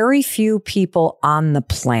 there are very few people on the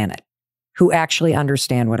planet who actually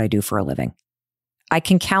understand what I do for a living. I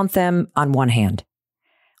can count them on one hand.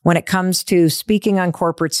 When it comes to speaking on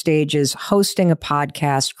corporate stages, hosting a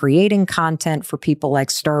podcast, creating content for people like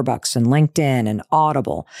Starbucks and LinkedIn and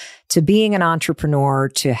Audible, to being an entrepreneur,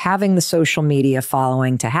 to having the social media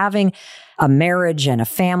following, to having a marriage and a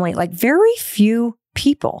family, like very few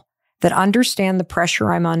people that understand the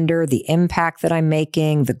pressure I'm under, the impact that I'm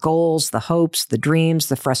making, the goals, the hopes, the dreams,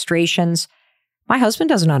 the frustrations. My husband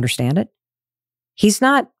doesn't understand it. He's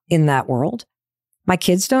not in that world. My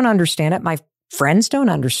kids don't understand it. My friends don't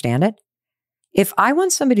understand it. If I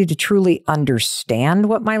want somebody to truly understand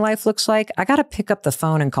what my life looks like, I got to pick up the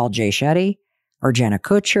phone and call Jay Shetty or Jenna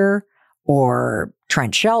Kutcher or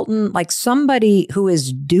Trent Shelton, like somebody who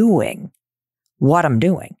is doing what I'm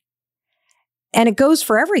doing. And it goes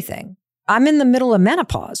for everything. I'm in the middle of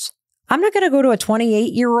menopause. I'm not going to go to a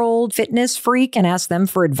 28-year-old fitness freak and ask them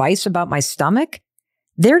for advice about my stomach.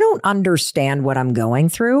 They don't understand what I'm going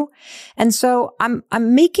through. And so I'm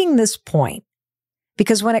making this point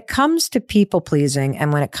because when it comes to people pleasing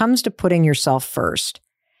and when it comes to putting yourself first,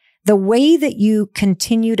 the way that you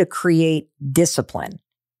continue to create discipline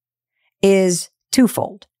is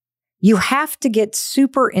twofold. You have to get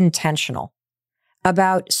super intentional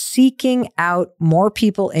about seeking out more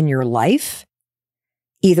people in your life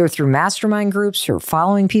either through mastermind groups or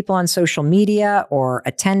following people on social media or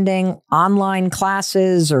attending online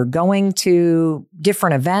classes or going to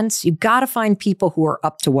different events, you've got to find people who are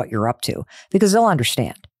up to what you're up to because they'll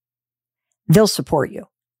understand. They'll support you.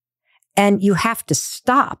 And you have to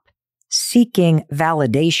stop seeking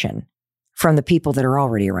validation from the people that are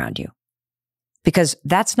already around you because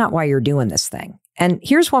that's not why you're doing this thing. And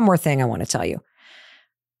here's one more thing I want to tell you.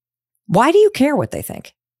 Why do you care what they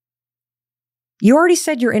think? You already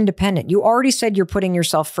said you're independent. You already said you're putting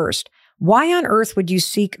yourself first. Why on earth would you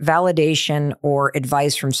seek validation or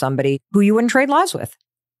advice from somebody who you wouldn't trade lives with?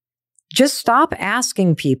 Just stop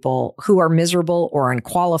asking people who are miserable or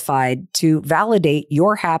unqualified to validate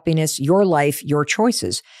your happiness, your life, your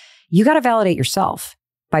choices. You got to validate yourself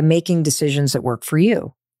by making decisions that work for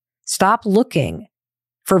you. Stop looking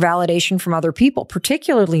for validation from other people,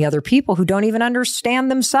 particularly other people who don't even understand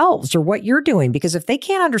themselves or what you're doing. Because if they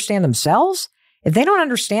can't understand themselves, if they don't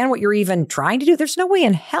understand what you're even trying to do, there's no way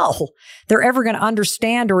in hell they're ever going to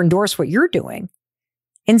understand or endorse what you're doing.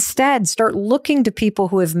 Instead, start looking to people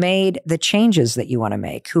who have made the changes that you want to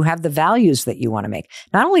make, who have the values that you want to make.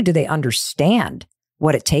 Not only do they understand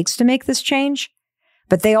what it takes to make this change,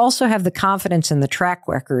 but they also have the confidence and the track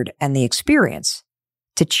record and the experience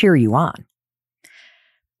to cheer you on.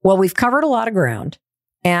 Well, we've covered a lot of ground.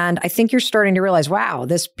 And I think you're starting to realize, wow,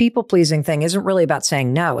 this people-pleasing thing isn't really about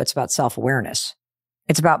saying no. It's about self-awareness.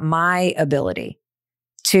 It's about my ability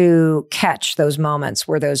to catch those moments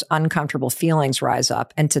where those uncomfortable feelings rise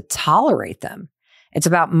up and to tolerate them. It's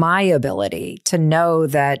about my ability to know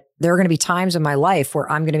that there are going to be times in my life where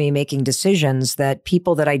I'm going to be making decisions that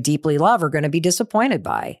people that I deeply love are going to be disappointed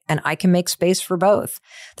by, and I can make space for both.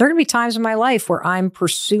 There are going to be times in my life where I'm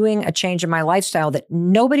pursuing a change in my lifestyle that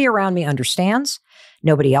nobody around me understands,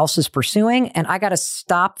 nobody else is pursuing, and I got to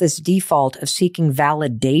stop this default of seeking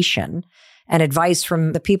validation and advice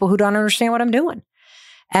from the people who don't understand what I'm doing.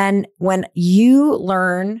 And when you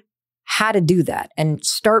learn how to do that and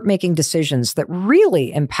start making decisions that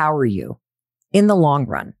really empower you in the long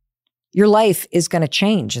run, your life is going to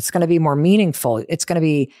change. It's going to be more meaningful. It's going to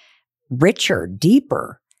be richer,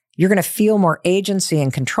 deeper. You're going to feel more agency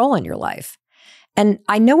and control in your life. And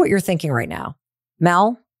I know what you're thinking right now.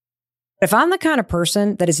 Mel, if I'm the kind of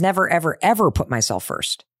person that has never, ever, ever put myself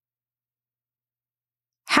first,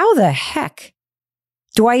 how the heck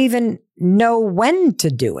do I even know when to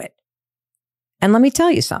do it? And let me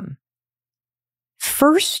tell you something.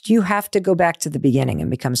 First, you have to go back to the beginning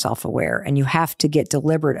and become self-aware, and you have to get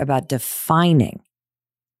deliberate about defining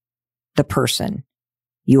the person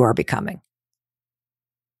you are becoming.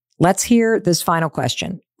 Let's hear this final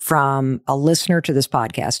question from a listener to this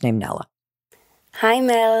podcast named Nella. Hi,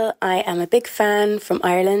 Mel. I am a big fan from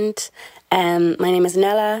Ireland. My name is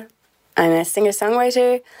Nella. I'm a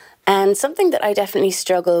singer-songwriter. And something that I definitely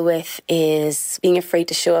struggle with is being afraid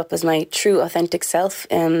to show up as my true, authentic self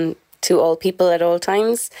to all people at all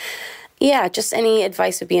times. Yeah, just any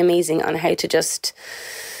advice would be amazing on how to just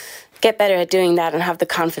get better at doing that and have the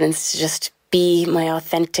confidence to just be my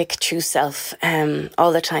authentic, true self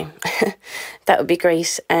all the time. That would be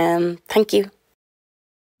great. Thank you.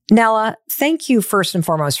 Nella, thank you first and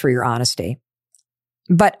foremost for your honesty.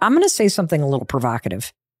 But I'm going to say something a little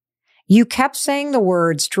provocative. You kept saying the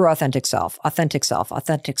words true, authentic self, authentic self,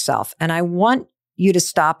 authentic self. And I want you to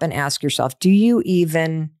stop and ask yourself, do you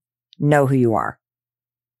even know who you are?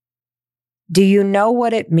 Do you know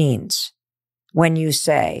what it means when you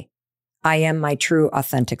say, I am my true,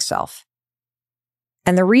 authentic self?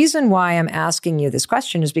 And the reason why I'm asking you this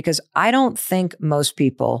question is because I don't think most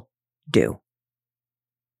people do.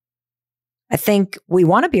 I think we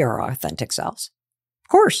want to be our authentic selves. Of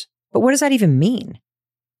course, but what does that even mean?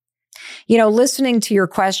 You know, listening to your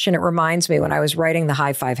question, it reminds me when I was writing The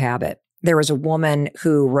High Five Habit, there was a woman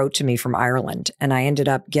who wrote to me from Ireland, and I ended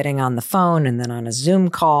up getting on the phone and then on a Zoom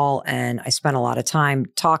call, and I spent a lot of time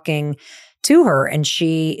talking to her, and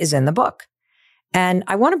she is in the book. And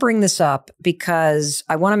I want to bring this up because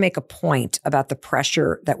I want to make a point about the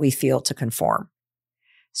pressure that we feel to conform.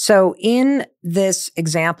 So in this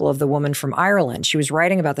example of the woman from Ireland, she was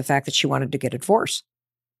writing about the fact that she wanted to get a divorce.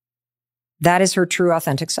 That is her true,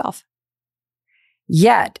 authentic self.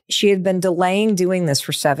 Yet she had been delaying doing this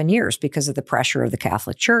for 7 years because of the pressure of the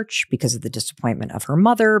Catholic Church, because of the disappointment of her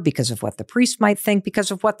mother, because of what the priest might think, because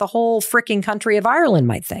of what the whole freaking country of Ireland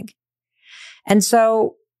might think. And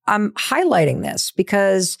so I'm highlighting this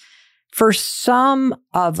because for some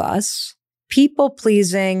of us,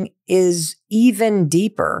 people-pleasing is even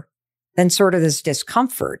deeper than sort of this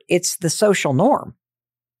discomfort. It's the social norm.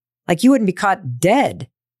 Like you wouldn't be caught dead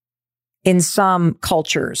in some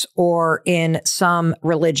cultures or in some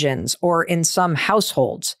religions or in some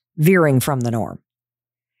households veering from the norm.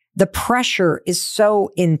 The pressure is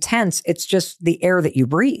so intense, it's just the air that you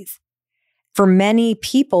breathe. For many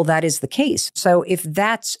people, that is the case. So if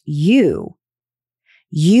that's you,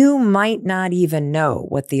 you might not even know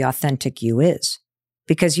what the authentic you is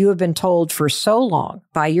because you have been told for so long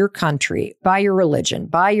by your country, by your religion,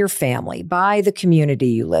 by your family, by the community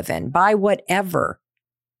you live in, by whatever,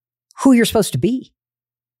 who you're supposed to be.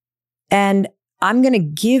 And I'm going to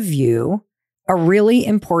give you a really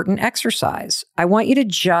important exercise. I want you to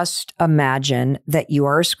just imagine that you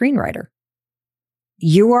are a screenwriter.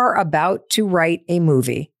 You are about to write a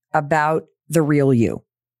movie about the real you.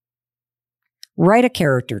 Write a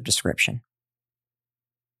character description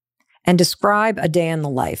and describe a day in the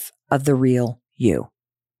life of the real you.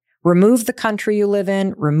 Remove the country you live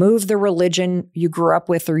in, remove the religion you grew up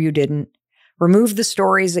with or you didn't, remove the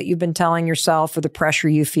stories that you've been telling yourself or the pressure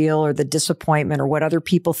you feel or the disappointment or what other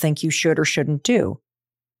people think you should or shouldn't do,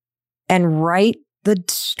 and write the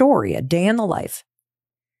story, a day in the life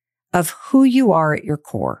of who you are at your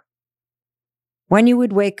core. When you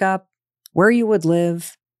would wake up, where you would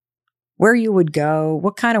live, where you would go,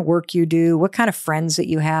 what kind of work you do, what kind of friends that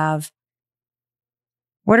you have,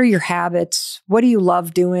 what are your habits, what do you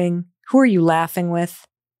love doing, who are you laughing with?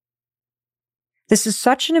 This is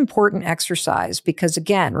such an important exercise because,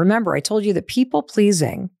 again, remember, I told you that people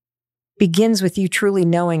pleasing begins with you truly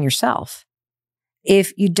knowing yourself.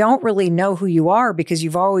 If you don't really know who you are because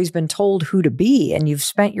you've always been told who to be and you've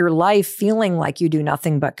spent your life feeling like you do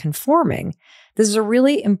nothing but conforming, this is a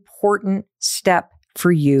really important step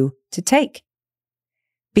for you to take.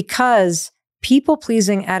 Because people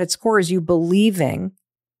pleasing at its core is you believing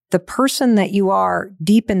the person that you are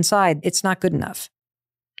deep inside, it's not good enough.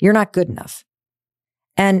 You're not good enough.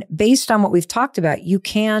 And based on what we've talked about, you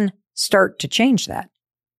can start to change that.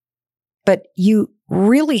 But you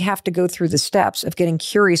really have to go through the steps of getting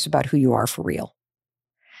curious about who you are for real.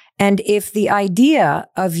 And if the idea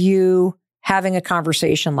of you having a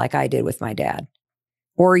conversation like I did with my dad,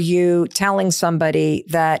 or you telling somebody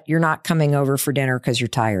that you're not coming over for dinner because you're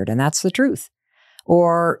tired, and that's the truth,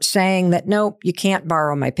 or saying that, nope, you can't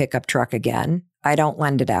borrow my pickup truck again, I don't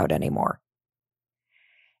lend it out anymore.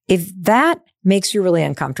 If that makes you really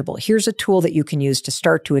uncomfortable, here's a tool that you can use to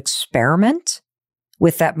start to experiment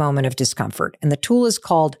with that moment of discomfort. And the tool is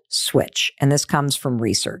called Switch. And this comes from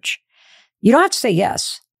research. You don't have to say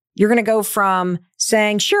yes. You're going to go from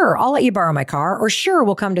saying, sure, I'll let you borrow my car, or sure,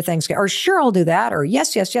 we'll come to Thanksgiving, or sure, I'll do that, or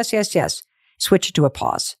yes, yes, yes, yes, yes. Switch it to a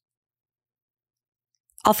pause.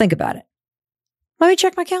 I'll think about it. Let me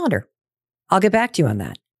check my calendar. I'll get back to you on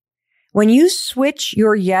that. When you switch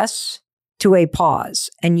your yes to a pause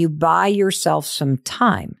and you buy yourself some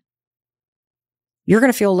time, you're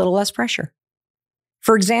going to feel a little less pressure.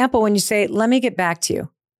 For example, when you say, let me get back to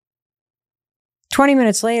you, 20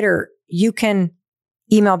 minutes later, you can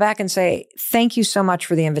email back and say, thank you so much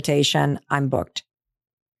for the invitation. I'm booked.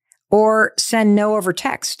 Or send no over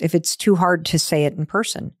text if it's too hard to say it in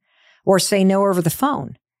person. Or say no over the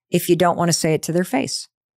phone if you don't want to say it to their face.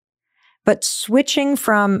 But switching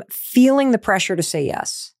from feeling the pressure to say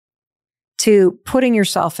yes to putting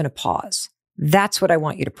yourself in a pause, that's what I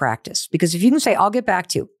want you to practice. Because if you can say, I'll get back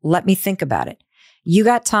to you, let me think about it. You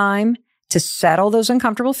got time to settle those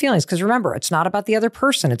uncomfortable feelings. Because remember, it's not about the other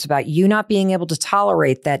person. It's about you not being able to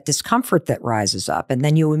tolerate that discomfort that rises up. And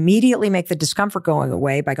then you immediately make the discomfort going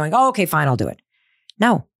away by going, oh, okay, fine, I'll do it.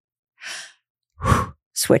 No.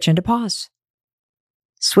 Switch into pause.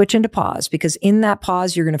 Switch into pause, because in that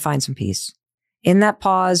pause, you're going to find some peace. In that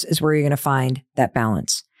pause is where you're going to find that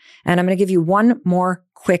balance. And I'm going to give you one more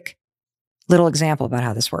quick little example about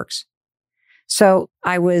how this works. So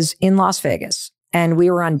I was in Las Vegas and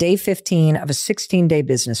we were on day 15 of a 16-day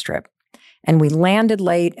business trip. And we landed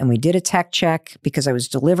late and we did a tech check because I was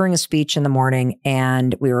delivering a speech in the morning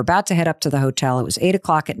and we were about to head up to the hotel. It was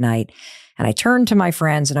 8:00 at night. And I turned to my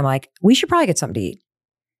friends and I'm like, we should probably get something to eat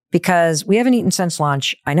because we haven't eaten since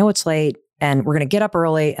lunch. I know it's late and we're going to get up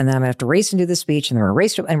early and then I'm going to have to race and do the speech and then we're going to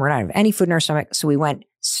race to, and we're not going to have any food in our stomach. So we went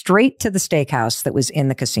straight to the steakhouse that was in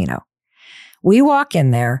the casino. We walk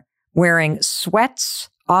in there wearing sweats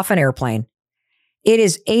off an airplane. It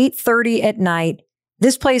is 8:30 at night.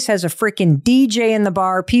 This place has a freaking DJ in the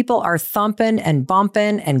bar. People are thumping and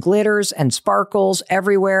bumping and glitters and sparkles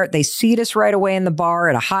everywhere. They seat us right away in the bar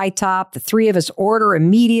at a high top. The three of us order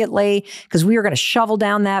immediately because we were going to shovel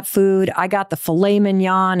down that food. I got the filet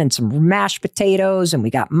mignon and some mashed potatoes and we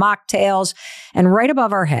got mocktails. And right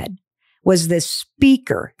above our head, was this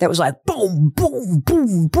speaker that was like boom, boom,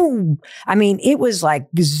 boom, boom. I mean, it was like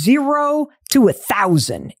 0 to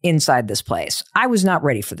 1,000 inside this place. I was not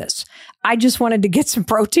ready for this. I just wanted to get some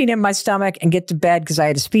protein in my stomach and get to bed because I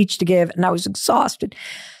had a speech to give and I was exhausted.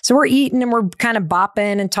 So we're eating and we're kind of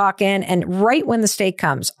bopping and talking. And right when the steak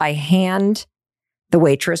comes, I hand the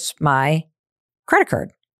waitress my credit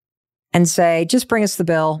card and say, just bring us the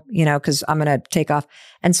bill, because I'm going to take off.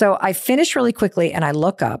 And so I finish really quickly and I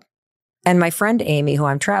look up. And my friend Amy, who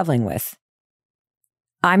I'm traveling with,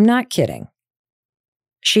 I'm not kidding.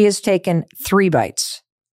 She has taken 3 bites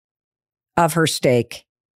of her steak,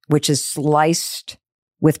 which is sliced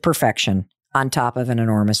with perfection on top of an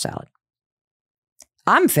enormous salad.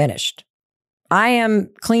 I'm finished. I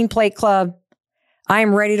am clean plate club. I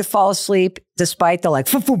am ready to fall asleep despite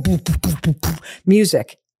the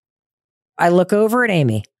music. I look over at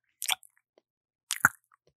Amy.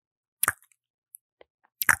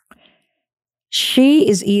 She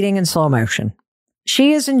is eating in slow motion.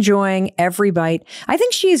 She is enjoying every bite. I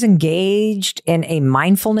think she is engaged in a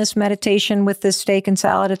mindfulness meditation with this steak and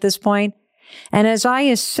salad at this point. And as I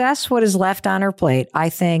assess what is left on her plate, I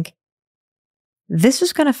think, this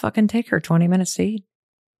is going to fucking take her 20 minutes to eat.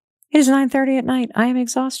 It is 9:30 at night. I am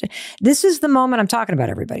exhausted. This is the moment I'm talking about,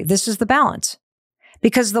 everybody. This is the balance.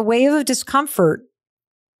 Because the wave of discomfort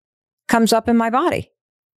comes up in my body.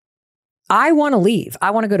 I want to leave.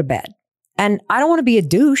 I want to go to bed. And I don't want to be a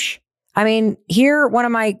douche. I mean, here, one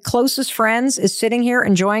of my closest friends is sitting here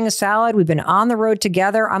enjoying a salad. We've been on the road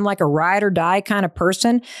together. I'm like a ride or die kind of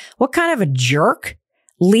person. What kind of a jerk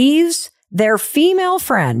leaves their female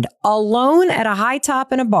friend alone at a high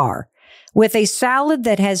top in a bar with a salad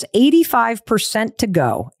that has 85% to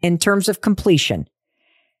go in terms of completion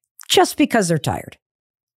just because they're tired?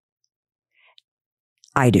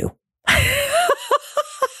 I do.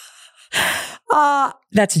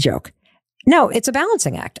 That's a joke. No, it's a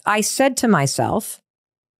balancing act. I said to myself,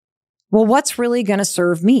 well, what's really going to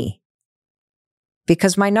serve me?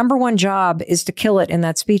 Because my number one job is to kill it in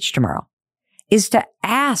that speech tomorrow, is to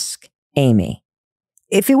ask Amy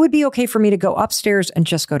if it would be okay for me to go upstairs and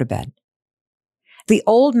just go to bed. The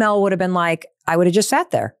old Mel would have been like, I would have just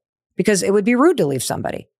sat there because it would be rude to leave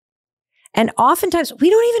somebody. And oftentimes we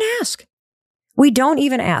don't even ask. We don't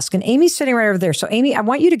even ask. And Amy's sitting right over there. So Amy, I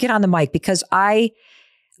want you to get on the mic because I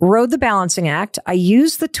rode the balancing act. I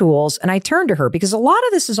used the tools and I turned to her because a lot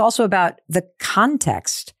of this is also about the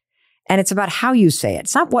context and it's about how you say it.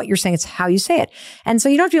 It's not what you're saying. It's how you say it. And so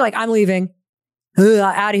you don't have to be like, I'm leaving.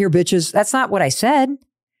 Out of here, bitches. That's not what I said.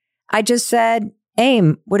 I just said,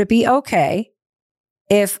 Aim, would it be okay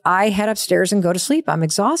if I head upstairs and go to sleep? I'm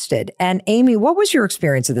exhausted. And Amy, what was your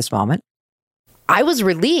experience at this moment? I was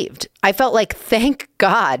relieved. I felt like, thank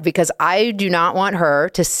God, because I do not want her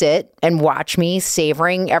to sit and watch me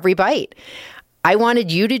savoring every bite. I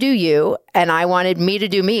wanted you to do you, and I wanted me to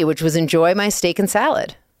do me, which was enjoy my steak and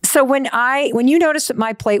salad. So when you noticed that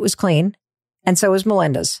my plate was clean, and so was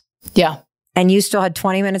Melinda's. Yeah. And you still had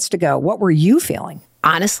 20 minutes to go, what were you feeling?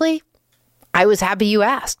 Honestly, I was happy you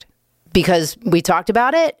asked because we talked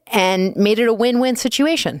about it and made it a win-win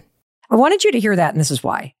situation. I wanted you to hear that, and this is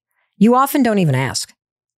why. You often don't even ask.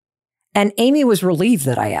 And Amy was relieved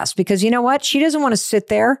that I asked because you know what? She doesn't want to sit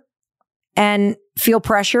there and feel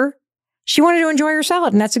pressure. She wanted to enjoy her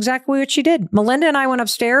salad, and that's exactly what she did. Melinda and I went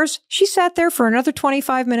upstairs. She sat there for another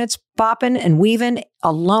 25 minutes, bopping and weaving,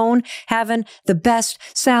 alone, having the best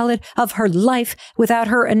salad of her life without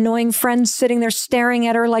her annoying friends sitting there staring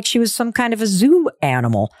at her like she was some kind of a zoo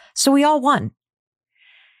animal. So we all won.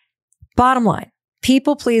 Bottom line,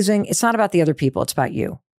 people pleasing, it's not about the other people, it's about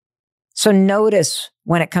you. So notice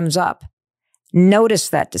when it comes up. Notice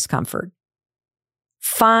that discomfort.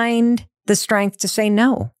 Find the strength to say,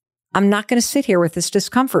 no, I'm not going to sit here with this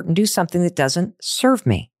discomfort and do something that doesn't serve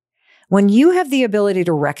me. When you have the ability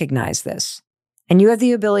to recognize this and you have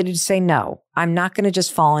the ability to say, no, I'm not going to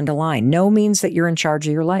just fall into line. No means that you're in charge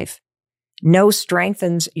of your life. No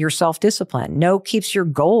strengthens your self-discipline. No keeps your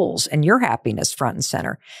goals and your happiness front and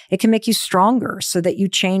center. It can make you stronger so that you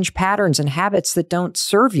change patterns and habits that don't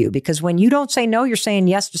serve you. Because when you don't say no, you're saying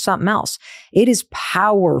yes to something else. It is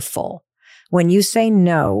powerful. When you say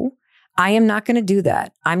no, I am not going to do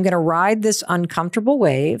that. I'm going to ride this uncomfortable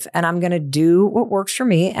wave and I'm going to do what works for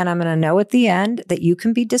me. And I'm going to know at the end that you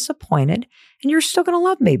can be disappointed and you're still going to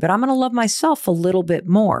love me, but I'm going to love myself a little bit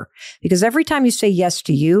more because every time you say yes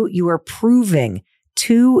to you, you are proving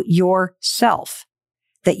to yourself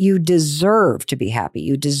that you deserve to be happy.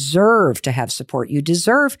 You deserve to have support. You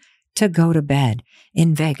deserve to go to bed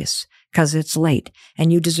in Vegas because it's late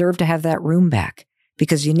and you deserve to have that room back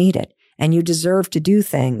because you need it. And you deserve to do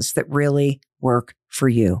things that really work for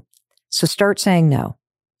you. So start saying no.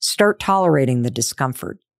 Start tolerating the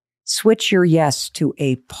discomfort. Switch your yes to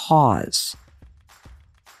a pause.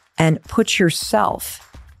 And put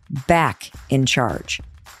yourself back in charge.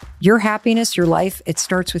 Your happiness, your life, it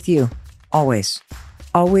starts with you. Always.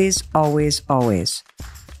 Always, always, always.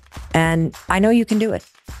 And I know you can do it.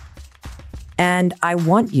 And I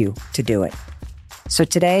want you to do it. So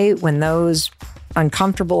today, when those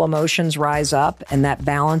uncomfortable emotions rise up and that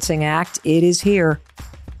balancing act, it is here.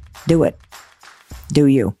 Do it. Do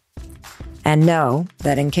you. And know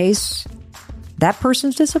that in case that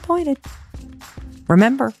person's disappointed,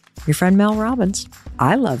 remember your friend Mel Robbins.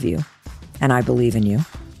 I love you and I believe in you.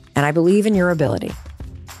 And I believe in your ability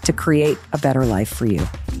to create a better life for you.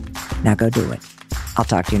 Now go do it. I'll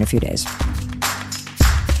talk to you in a few days.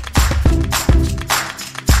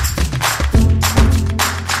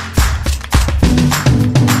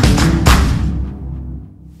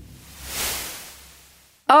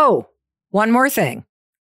 Oh, one more thing.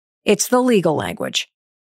 It's the legal language.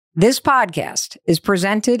 This podcast is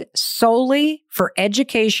presented solely for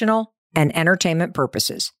educational and entertainment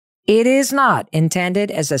purposes. It is not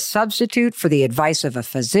intended as a substitute for the advice of a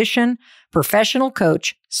physician, professional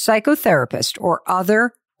coach, psychotherapist, or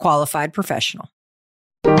other qualified professional.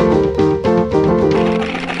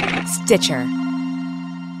 Stitcher.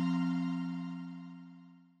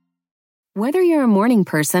 Whether you're a morning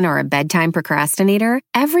person or a bedtime procrastinator,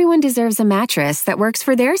 everyone deserves a mattress that works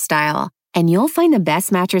for their style. And you'll find the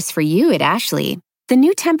best mattress for you at Ashley. The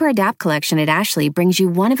new Tempur-Adapt collection at Ashley brings you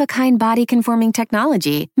one-of-a-kind body-conforming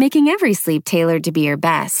technology, making every sleep tailored to be your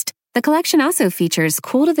best. The collection also features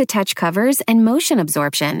cool-to-the-touch covers and motion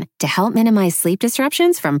absorption to help minimize sleep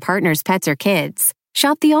disruptions from partners, pets, or kids.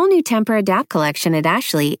 Shop the all-new Tempur-Adapt collection at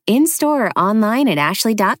Ashley, in-store or online at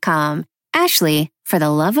ashley.com. Ashley, for the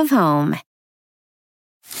love of home.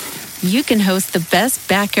 You can host the best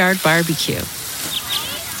backyard barbecue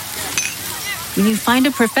when you find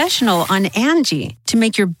a professional on Angie to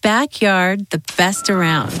make your backyard the best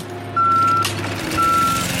around.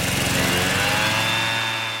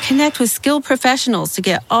 Connect with skilled professionals to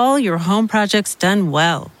get all your home projects done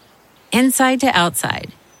well. Inside to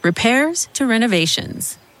outside, repairs to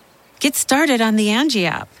renovations. Get started on the Angie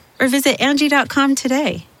app or visit Angie.com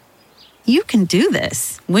today. You can do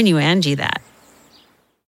this when you Angie that.